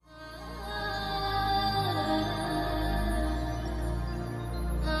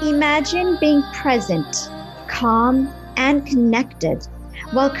Imagine being present, calm, and connected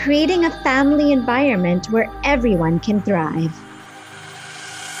while creating a family environment where everyone can thrive.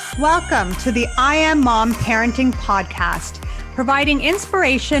 Welcome to the I Am Mom Parenting Podcast, providing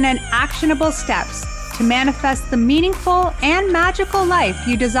inspiration and actionable steps to manifest the meaningful and magical life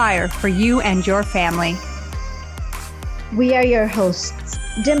you desire for you and your family. We are your hosts,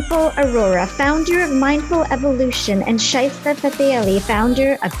 Dimple Aurora, founder of Mindful Evolution, and Shaista Fateh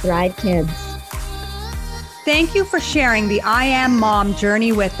founder of Thrive Kids. Thank you for sharing the I Am Mom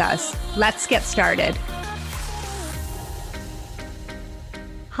journey with us. Let's get started.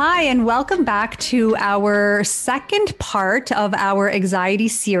 Hi, and welcome back to our second part of our anxiety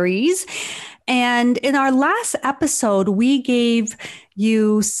series. And in our last episode, we gave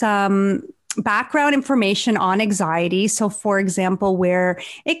you some background information on anxiety. So, for example, where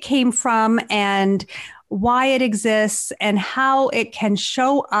it came from and why it exists and how it can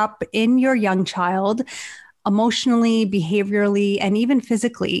show up in your young child emotionally, behaviorally, and even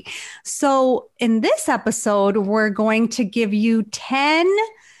physically. So in this episode, we're going to give you 10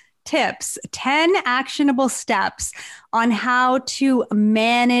 tips, 10 actionable steps on how to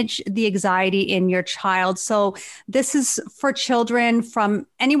manage the anxiety in your child. So this is for children from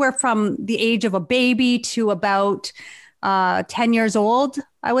anywhere from the age of a baby to about 10 years old,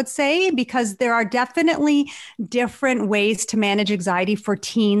 I would say, because there are definitely different ways to manage anxiety for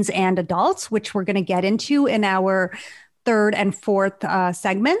teens and adults, which we're going to get into in our third and fourth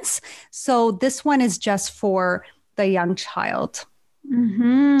segments. So this one is just for the young child.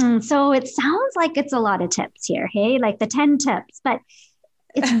 So it sounds like it's a lot of tips here, hey, like the 10 tips, but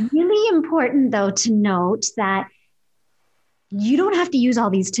it's really important though to note that you don't have to use all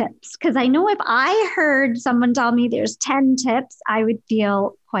these tips. Because I know if I heard someone tell me there's 10 tips, I would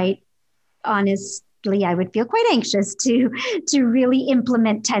feel quite honestly, I would feel quite anxious to really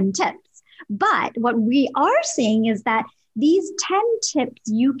implement 10 tips. But what we are saying is that these 10 tips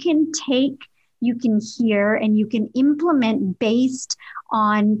you can take, you can hear, and you can implement based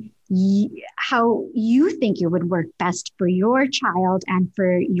on how you think it would work best for your child and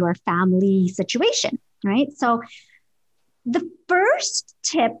for your family situation, right? So the first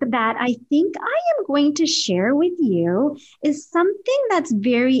tip that I think I am going to share with you is something that's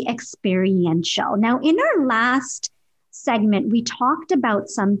very experiential. Now, in our last segment, we talked about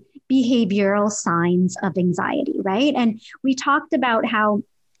some behavioral signs of anxiety, right? And we talked about how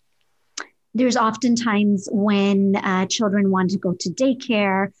there's oftentimes when children want to go to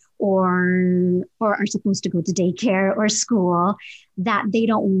daycare or are supposed to go to daycare or school that they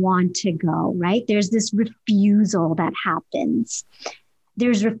don't want to go, right? There's this refusal that happens.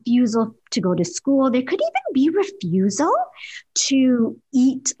 There's refusal to go to school. There could even be refusal to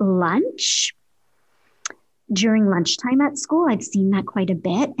eat lunch during lunchtime at school. I've seen that quite a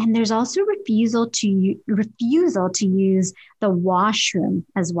bit. And there's also refusal to use the washroom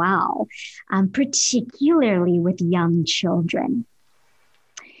as well, particularly with young children.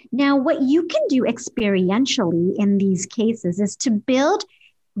 Now, what you can do experientially in these cases is to build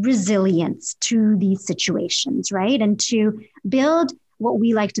resilience to these situations, right? And to build what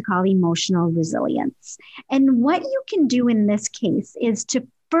we like to call emotional resilience. And what you can do in this case is to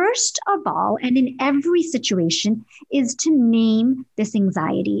first of all, and in every situation, is to name this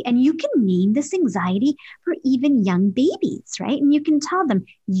anxiety. And you can name this anxiety for even young babies, right? And you can tell them,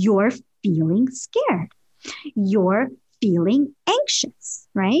 you're feeling scared. You're feeling anxious,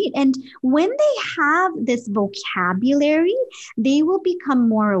 right? And when they have this vocabulary, they will become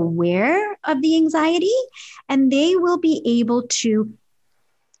more aware of the anxiety and they will be able to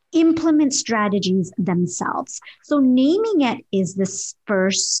implement strategies themselves. So naming it is the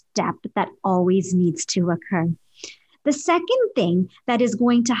first step that always needs to occur. The second thing that is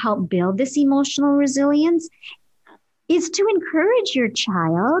going to help build this emotional resilience is to encourage your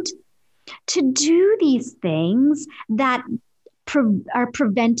child to do these things that are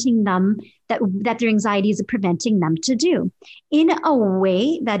preventing them, that their anxiety is preventing them to do in a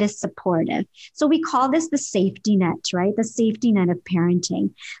way that is supportive. So we call this the safety net, right? The safety net of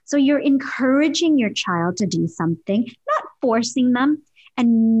parenting. So you're encouraging your child to do something, not forcing them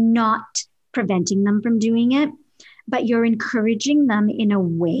and not preventing them from doing it, but you're encouraging them in a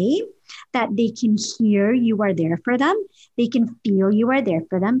way that they can hear you are there for them, they can feel you are there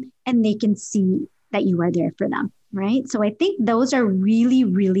for them, and they can see that you are there for them. Right. So I think those are really,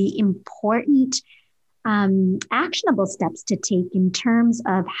 really important actionable steps to take in terms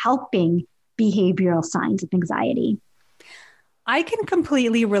of helping behavioral signs of anxiety. I can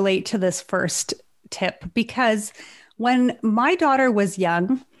completely relate to this first tip because when my daughter was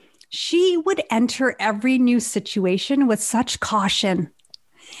young, she would enter every new situation with such caution.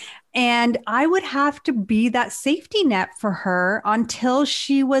 And I would have to be that safety net for her until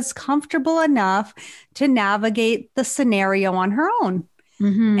she was comfortable enough to navigate the scenario on her own.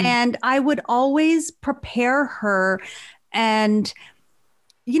 Mm-hmm. And I would always prepare her. And,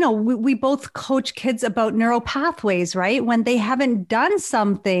 we both coach kids about neural pathways, right? When they haven't done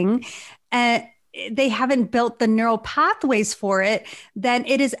something and they haven't built the neural pathways for it, then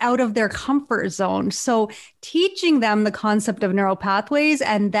it is out of their comfort zone. So teaching them the concept of neural pathways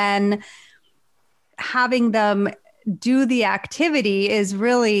and then having them do the activity it's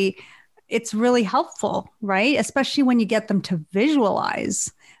really helpful, right? Especially when you get them to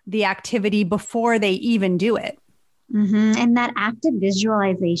visualize the activity before they even do it. Mm-hmm. And that active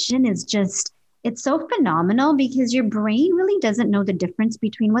visualization is it's so phenomenal because your brain really doesn't know the difference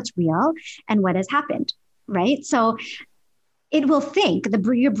between what's real and what has happened, right? So it will think,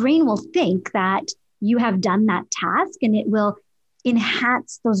 your brain will think that you have done that task, and it will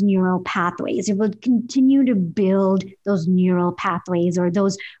enhance those neural pathways. It will continue to build those neural pathways or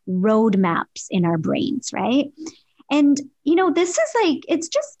those roadmaps in our brains, right? And, this is it's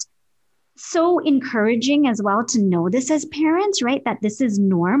just so encouraging as well to know this as parents, right? That this is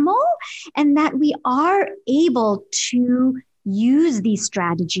normal and that we are able to use these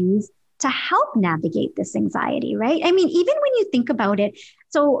strategies to help navigate this anxiety, right? I mean, even when you think about it,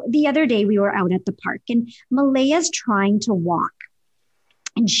 so the other day we were out at the park and Malaya's trying to walk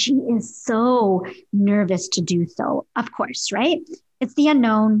and she is so nervous to do so, of course, right? It's the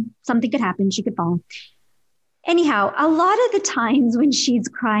unknown. Something could happen. She could fall. Anyhow, a lot of the times when she's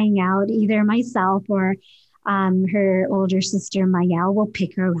crying out, either myself or her older sister, Mayel, will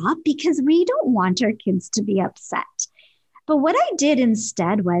pick her up because we don't want our kids to be upset. But what I did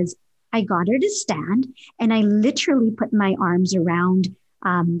instead was I got her to stand and I literally put my arms around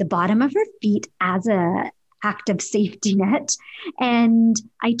the bottom of her feet as a active safety net. And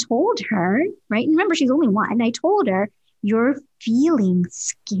I told her, right? And remember, she's only one. I told her, you're feeling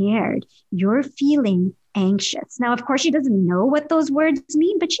scared. You're feeling anxious. Now, of course, she doesn't know what those words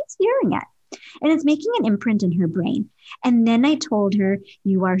mean, but she's hearing it. And it's making an imprint in her brain. And then I told her,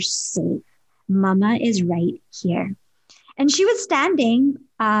 you are safe. Mama is right here. And she was standing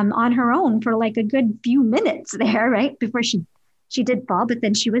on her own for like a good few minutes there, right? Before she did fall, but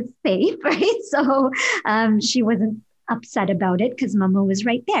then she was safe, right? So she wasn't upset about it because Mama was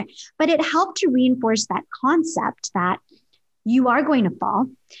right there. But it helped to reinforce that concept that you are going to fall.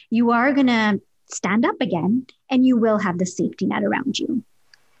 You are going to stand up again, and you will have the safety net around you.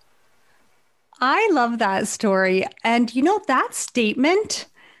 I love that story. And that statement,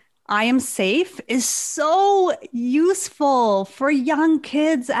 I am safe, is so useful for young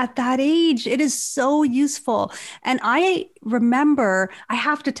kids at that age. It is so useful. And I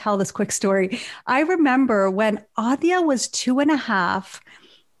have to tell this quick story. I remember when Adya was 2.5,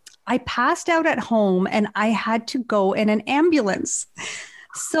 I passed out at home and I had to go in an ambulance.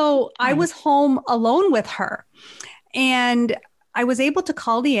 So I was home alone with her and I was able to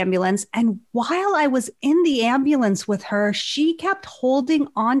call the ambulance. And while I was in the ambulance with her, she kept holding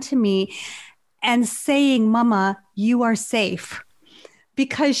on to me and saying, Mama, you are safe.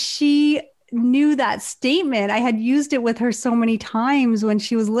 Because she knew that statement. I had used it with her so many times when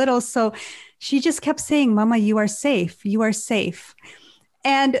she was little. So she just kept saying, Mama, you are safe. You are safe.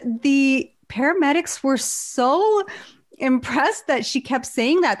 And the paramedics were so impressed that she kept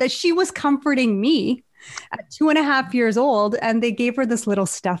saying that she was comforting me at 2.5 years old. And they gave her this little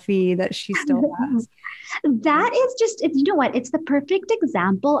stuffy that she still has. That is just, you know what? It's the perfect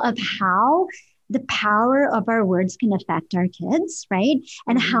example of how the power of our words can affect our kids, right?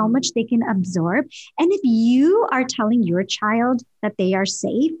 And how much they can absorb. And if you are telling your child that they are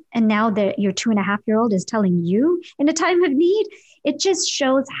safe, and now that your 2.5-year-old is telling you in a time of need, it just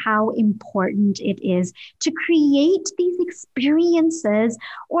shows how important it is to create these experiences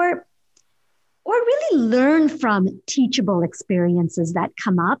or really learn from teachable experiences that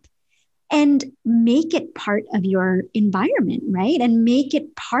come up and make it part of your environment, right? And make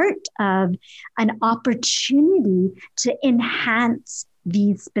it part of an opportunity to enhance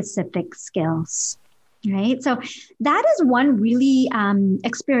these specific skills, right? So that is one really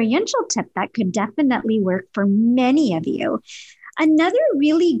experiential tip that could definitely work for many of you. Another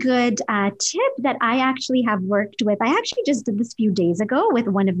really good tip that I actually have worked with, I actually just did this a few days ago with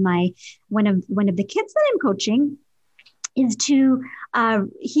one of the kids that I'm coaching, is to,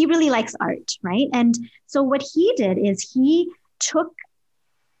 he really likes art, right? And so what he did is he took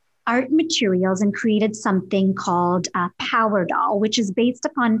art materials and created something called Power Doll, which is based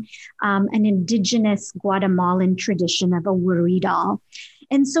upon an indigenous Guatemalan tradition of a worry doll.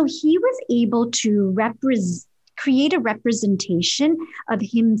 And so he was able to create a representation of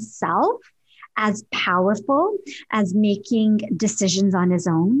himself as powerful, as making decisions on his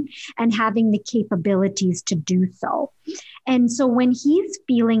own and having the capabilities to do so. And so when he's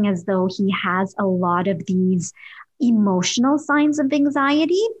feeling as though he has a lot of these emotional signs of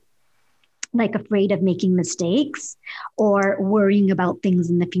anxiety, like afraid of making mistakes or worrying about things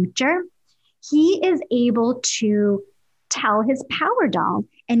in the future, he is able to tell his power doll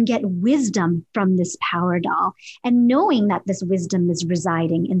and get wisdom from this power doll, and knowing that this wisdom is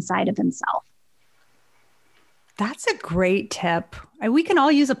residing inside of himself. That's a great tip. We can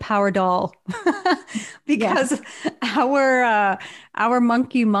all use a power doll because our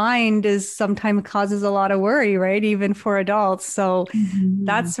monkey mind is sometimes causes a lot of worry, right? Even for adults. So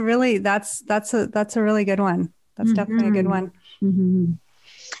that's a really good one. That's definitely a good one. Mm-hmm.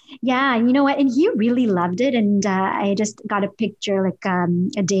 Yeah, you know what? And he really loved it. And I just got a picture like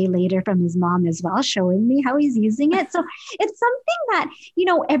a day later from his mom as well, showing me how he's using it. So it's something that,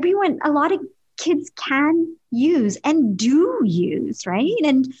 a lot of kids can use and do use, right?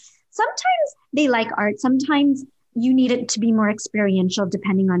 And sometimes they like art. Sometimes you need it to be more experiential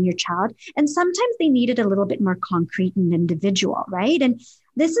depending on your child. And sometimes they need it a little bit more concrete and individual, right? And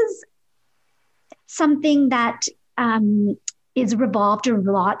this is something that is revolved a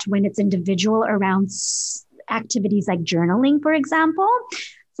lot when it's individual around activities like journaling, for example.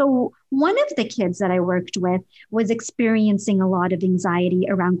 So one of the kids that I worked with was experiencing a lot of anxiety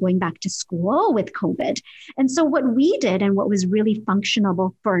around going back to school with COVID. And so what we did and what was really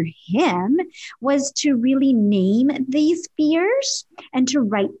functional for him was to really name these fears and to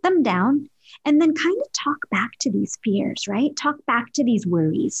write them down and then kind of talk back to these fears, right? Talk back to these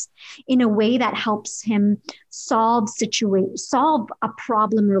worries in a way that helps him solve a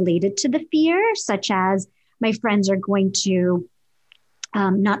problem related to the fear, such as my friends are going to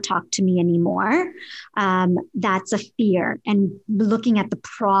not talk to me anymore. That's a fear. And looking at the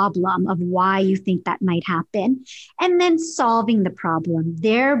problem of why you think that might happen, and then solving the problem,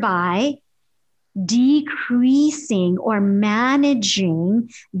 thereby decreasing or managing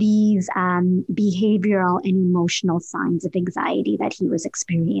these behavioral and emotional signs of anxiety that he was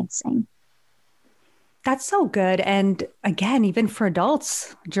experiencing. That's so good. And again, even for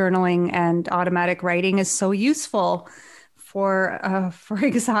adults, journaling and automatic writing is so useful for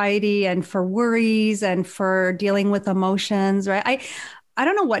anxiety and for worries and for dealing with emotions, right? I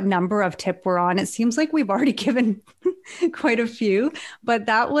don't know what number of tip we're on. It seems like we've already given quite a few, but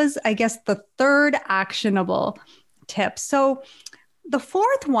that was, I guess, the third actionable tip. So the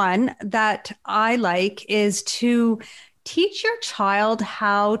fourth one that I like is to teach your child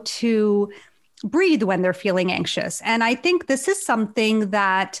how to breathe when they're feeling anxious. And I think this is something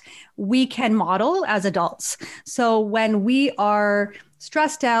that we can model as adults. So when we are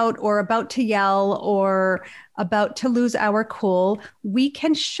stressed out or about to yell or about to lose our cool, we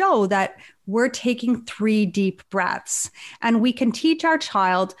can show that we're taking 3 deep breaths. And we can teach our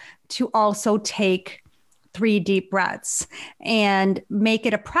child to also take 3 deep breaths and make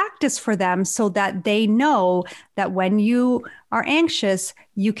it a practice for them so that they know that when you are anxious,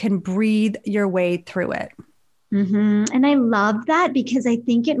 you can breathe your way through it. Mm-hmm. And I love that because I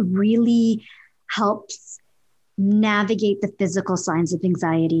think it really helps navigate the physical signs of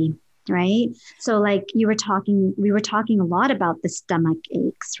anxiety, right? So like we were talking a lot about the stomach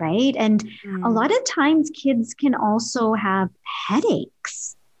aches, right? And a lot of times kids can also have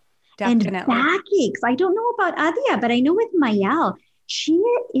headaches. Definitely. And backaches. I don't know about Adya, but I know with Mayel, she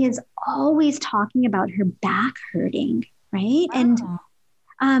is always talking about her back hurting, right? Oh.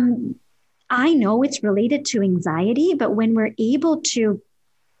 And I know it's related to anxiety, but when we're able to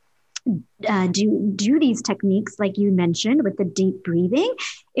do these techniques, like you mentioned, with the deep breathing,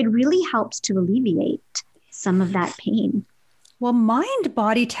 it really helps to alleviate some of that pain. Well,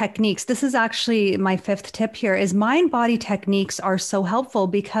 mind-body techniques, this is actually my 5th tip here, is mind-body techniques are so helpful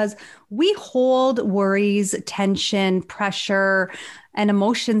because we hold worries, tension, pressure, and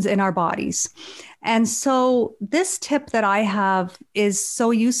emotions in our bodies. And so this tip that I have is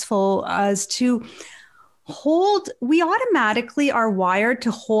so useful as to we automatically are wired to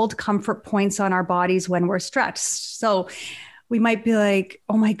hold comfort points on our bodies when we're stressed. So we might be like,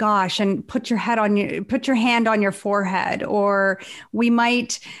 oh my gosh, and put your hand on your forehead, or we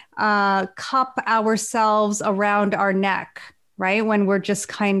might cup ourselves around our neck, right? When we're just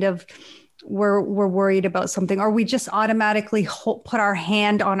kind of, we're worried about something, or we just automatically put our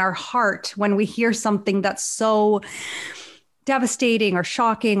hand on our heart when we hear something that's so devastating or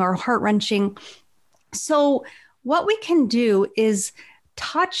shocking or heart-wrenching. So what we can do is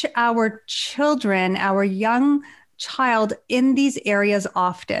touch our children, our young child in these areas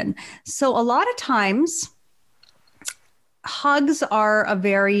often. So a lot of times hugs are a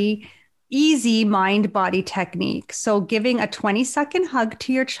very easy mind-body technique. So giving a 20-second hug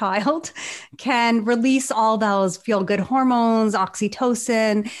to your child can release all those feel-good hormones,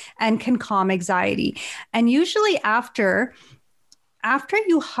 oxytocin, and can calm anxiety. And usually after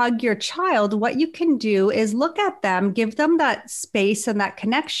you hug your child, what you can do is look at them, give them that space and that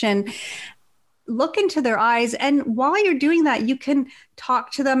connection, look into their eyes. And while you're doing that, you can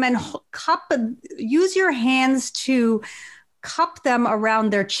talk to them and use your hands to cup them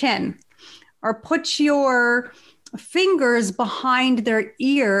around their chin, or put your fingers behind their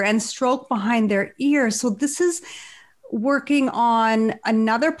ear and stroke behind their ear. So this is working on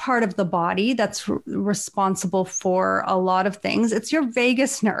another part of the body that's responsible for a lot of things. It's your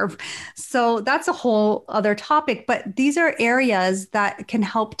vagus nerve. So that's a whole other topic, but these are areas that can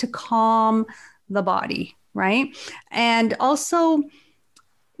help to calm the body, right? And also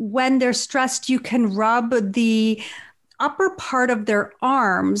when they're stressed, you can rub the upper part of their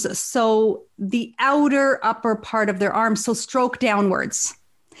arms. So the outer upper part of their arms. So stroke downwards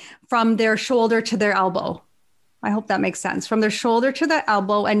from their shoulder to their elbow. I hope that makes sense. From their shoulder to the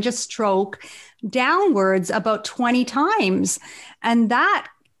elbow, and just stroke downwards about 20 times. And that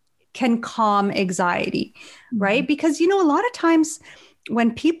can calm anxiety, right? Because, a lot of times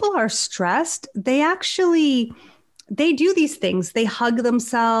when people are stressed, they do these things. They hug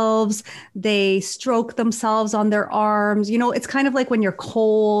themselves, they stroke themselves on their arms. It's kind of like when you're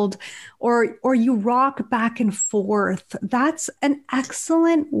cold or you rock back and forth. That's an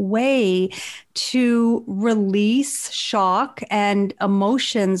excellent way to release shock and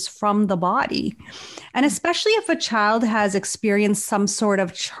emotions from the body. And especially if a child has experienced some sort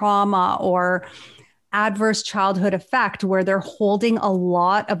of trauma or adverse childhood effect where they're holding a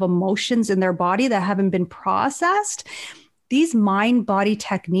lot of emotions in their body that haven't been processed, these mind-body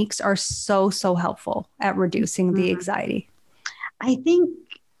techniques are so, so helpful at reducing the anxiety. I think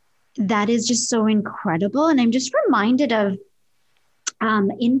that is just so incredible. And I'm just reminded of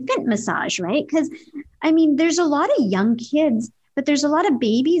infant massage, right? Because, there's a lot of young kids, but there's a lot of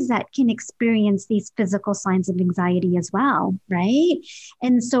babies that can experience these physical signs of anxiety as well, right?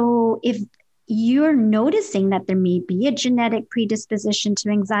 And so if you're noticing that there may be a genetic predisposition to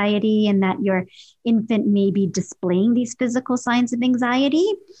anxiety and that your infant may be displaying these physical signs of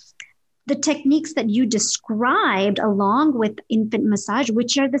anxiety, the techniques that you described along with infant massage,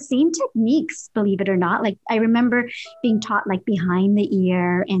 which are the same techniques, believe it or not. Like I remember being taught like behind the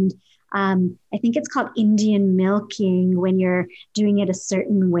ear, and I think it's called Indian milking, when you're doing it a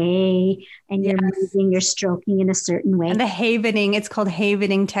certain way and you're moving, you're stroking in a certain way. And the havening, it's called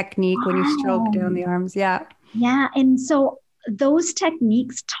havening technique when you stroke down the arms. Yeah. Yeah. And so those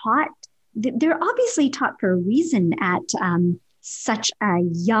techniques they're obviously taught for a reason at such a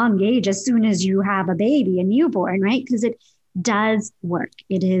young age, as soon as you have a baby, a newborn, right? Because it does work.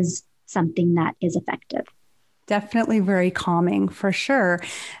 It is something that is effective. Definitely very calming for sure.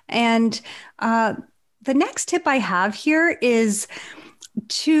 And the next tip I have here is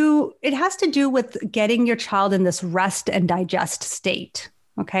it has to do with getting your child in this rest and digest state.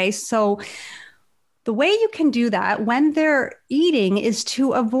 Okay. So the way you can do that when they're eating is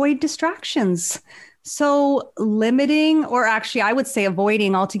to avoid distractions. So limiting, or actually I would say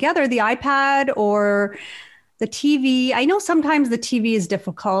avoiding altogether, the iPad or the TV. I know sometimes the TV is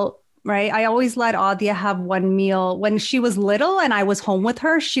difficult, right? I always let Adia have one meal. When she was little and I was home with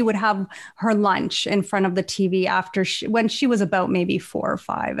her, she would have her lunch in front of the TV when she was about maybe 4 or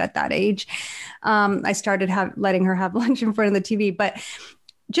 5 at that age. I started letting her have lunch in front of the TV, but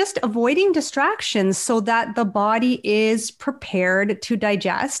just avoiding distractions so that the body is prepared to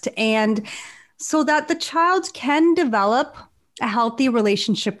digest, and so that the child can develop a healthy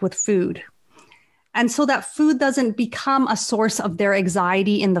relationship with food. And so that food doesn't become a source of their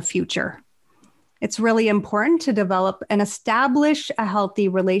anxiety in the future. It's really important to develop and establish a healthy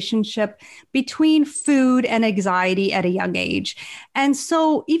relationship between food and anxiety at a young age. And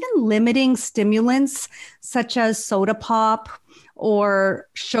so even limiting stimulants such as soda pop or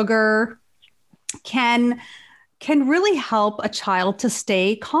sugar can really help a child to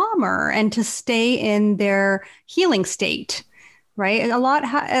stay calmer and to stay in their healing state. Right. A lot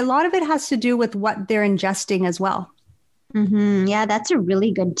of it has to do with what they're ingesting as well. Mm-hmm. Yeah, that's a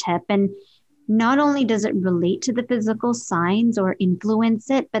really good tip. And not only does it relate to the physical signs or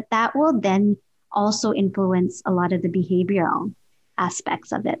influence it, but that will then also influence a lot of the behavioral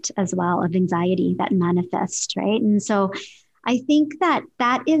aspects of it as well, of anxiety that manifest, right? And so I think that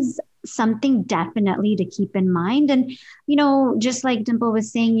is something definitely to keep in mind. And, just like Dimple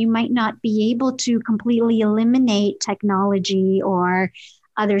was saying, you might not be able to completely eliminate technology or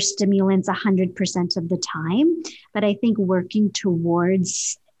other stimulants 100% of the time. But I think working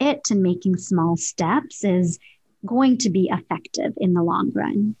towards it and making small steps is going to be effective in the long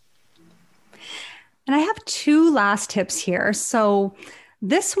run. And I have two last tips here. So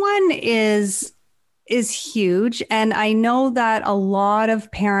this one is huge. And I know that a lot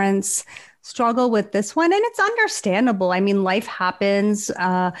of parents struggle with this one, and it's understandable. I mean, life happens.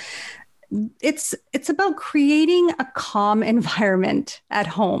 It's about creating a calm environment at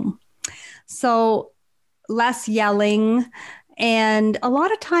home. So less yelling. And a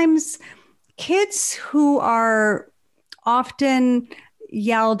lot of times kids who are often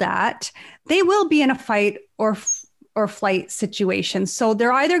yelled at, they will be in a fight or flight situation. So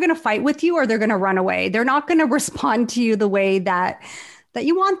they're either going to fight with you or they're going to run away. They're not going to respond to you the way that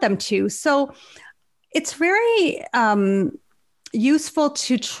you want them to. So it's very useful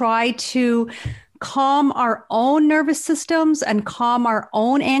to try to calm our own nervous systems and calm our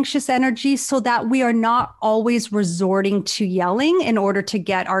own anxious energy so that we are not always resorting to yelling in order to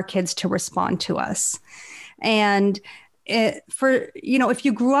get our kids to respond to us. And if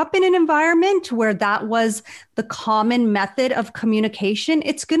you grew up in an environment where that was the common method of communication,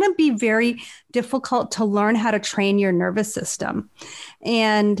 it's going to be very difficult to learn how to train your nervous system.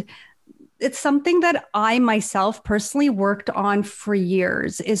 And it's something that I myself personally worked on for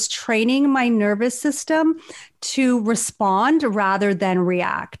years, is training my nervous system to respond rather than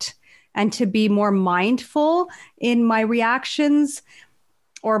react, and to be more mindful in my reactions,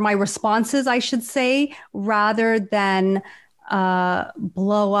 or my responses, I should say, rather than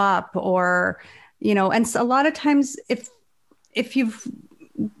blow up or, and so a lot of times if you've,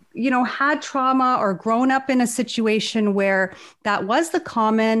 had trauma or grown up in a situation where that was the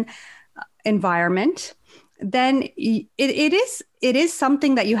common environment, then it is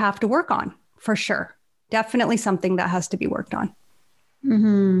something that you have to work on, for sure. Definitely something that has to be worked on.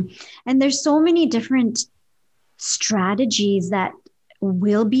 Mm-hmm. And there's so many different strategies that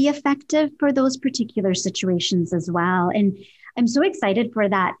will be effective for those particular situations as well. And I'm so excited for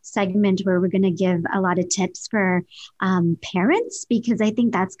that segment where we're going to give a lot of tips for parents, because I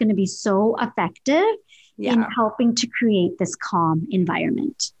think that's going to be so effective in helping to create this calm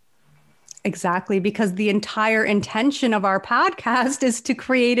environment. Exactly, because the entire intention of our podcast is to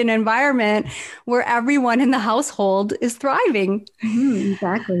create an environment where everyone in the household is thriving.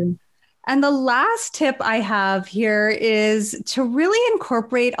 Exactly. And the last tip I have here is to really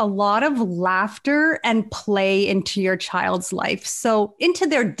incorporate a lot of laughter and play into your child's life. So into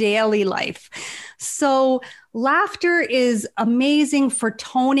their daily life. So laughter is amazing for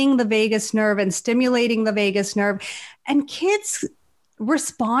toning the vagus nerve and stimulating the vagus nerve. And kids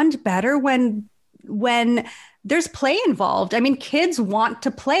respond better when there's play involved. I mean, kids want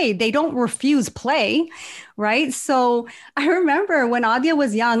to play. They don't refuse play, right? So I remember when Adya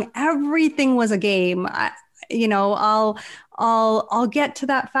was young, everything was a game. I'll get to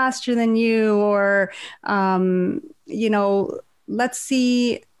that faster than you, or, let's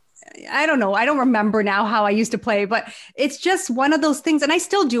see. I don't know. I don't remember now how I used to play, but it's just one of those things. And I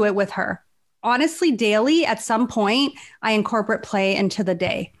still do it with her. Honestly, daily, at some point, I incorporate play into the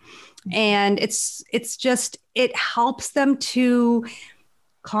day. And it helps them to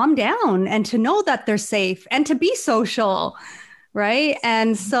calm down and to know that they're safe and to be social, right?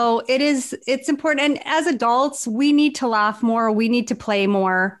 And so it's important. And as adults, we need to laugh more, we need to play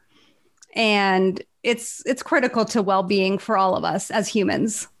more. And it's critical to well-being for all of us as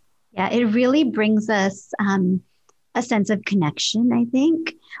humans. Yeah, it really brings us a sense of connection, I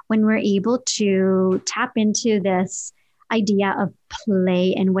think, when we're able to tap into this idea of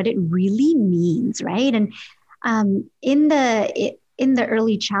play and what it really means, right? And in the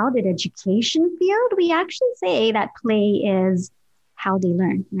early childhood education field, we actually say that play is how they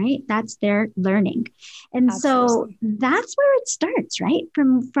learn, right? That's their learning. And Absolutely. So that's where it starts, right?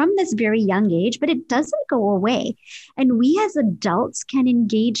 From this very young age, but it doesn't go away. And we as adults can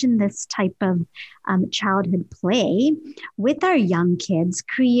engage in this type of childhood play with our young kids,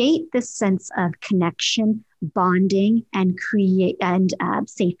 create this sense of connection, bonding, and create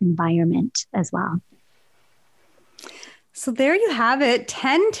safe environment as well. So there you have it,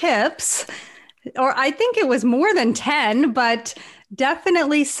 10 tips, or I think it was more than 10, but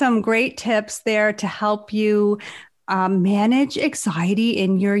definitely some great tips there to help you manage anxiety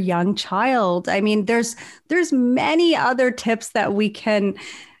in your young child. I mean, there's many other tips that we can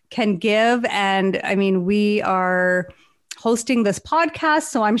give. And I mean, we are hosting this podcast,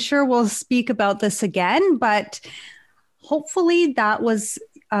 so I'm sure we'll speak about this again, but hopefully that was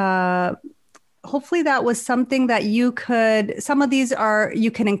hopefully that was something that some of these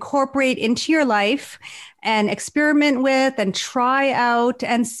you can incorporate into your life and experiment with and try out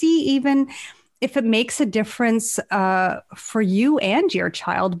and see even if it makes a difference for you and your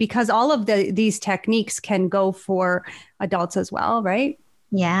child, because all of these techniques can go for adults as well, right?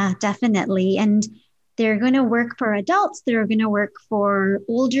 Yeah, definitely. And they're going to work for adults. They're going to work for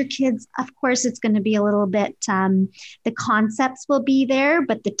older kids. Of course, it's going to be a little bit, the concepts will be there,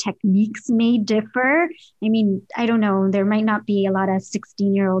 but the techniques may differ. I mean, I don't know. There might not be a lot of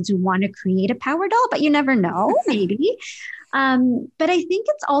 16-year-olds who want to create a power doll, but you never know, maybe. But I think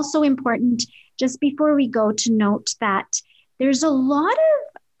it's also important, just before we go, to note that there's a lot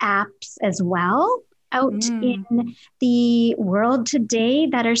of apps as well out in the world today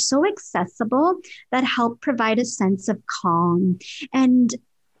that are so accessible, that help provide a sense of calm. And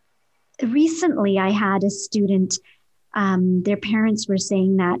recently I had a student, their parents were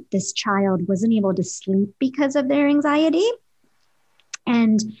saying that this child wasn't able to sleep because of their anxiety.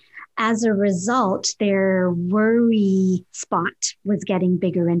 And as a result, their worry spot was getting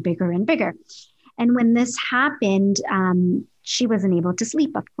bigger and bigger and bigger. And when this happened, she wasn't able to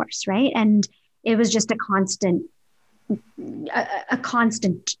sleep, of course, right? And it was just a constant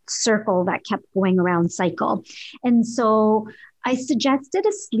circle that kept going around cycle. And so I suggested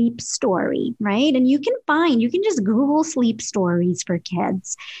a sleep story, right? And you can just Google sleep stories for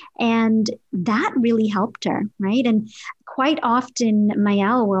kids. And that really helped her, right? And quite often,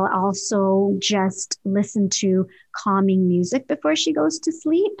 Maëlle will also just listen to calming music before she goes to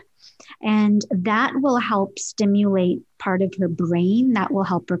sleep. And that will help stimulate part of her brain that will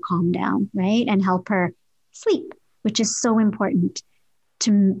help her calm down, right? And help her sleep, which is so important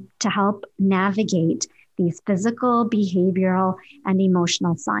to help navigate these physical, behavioral, and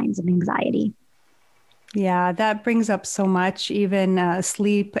emotional signs of anxiety. Yeah, that brings up so much, even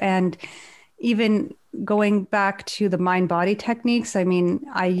sleep, and even going back to the mind-body techniques. I mean,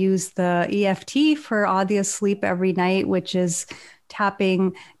 I use the EFT for Adya's sleep every night, which is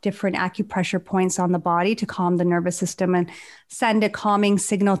tapping different acupressure points on the body to calm the nervous system and send a calming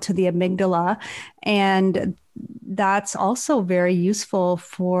signal to the amygdala. And that's also very useful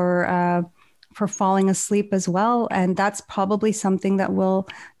for falling asleep as well. And that's probably something that we'll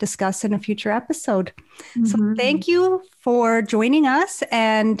discuss in a future episode. Mm-hmm. So thank you for joining us.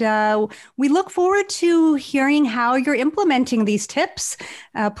 And we look forward to hearing how you're implementing these tips.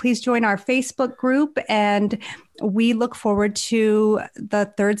 Please join our Facebook group. And we look forward to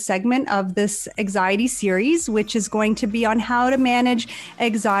the third segment of this anxiety series, which is going to be on how to manage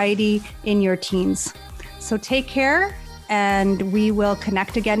anxiety in your teens. So take care, and we will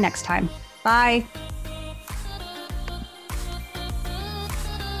connect again next time. Bye.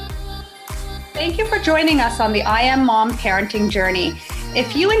 Thank you for joining us on the I Am Mom parenting journey.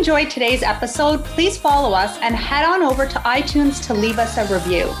 If you enjoyed today's episode, please follow us and head on over to iTunes to leave us a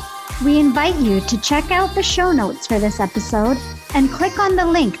review. We invite you to check out the show notes for this episode and click on the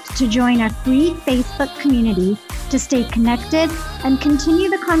link to join our free Facebook community to stay connected and continue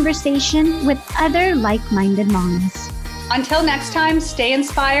the conversation with other like-minded moms. Until next time, stay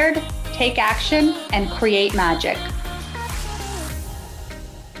inspired, take action, and create magic.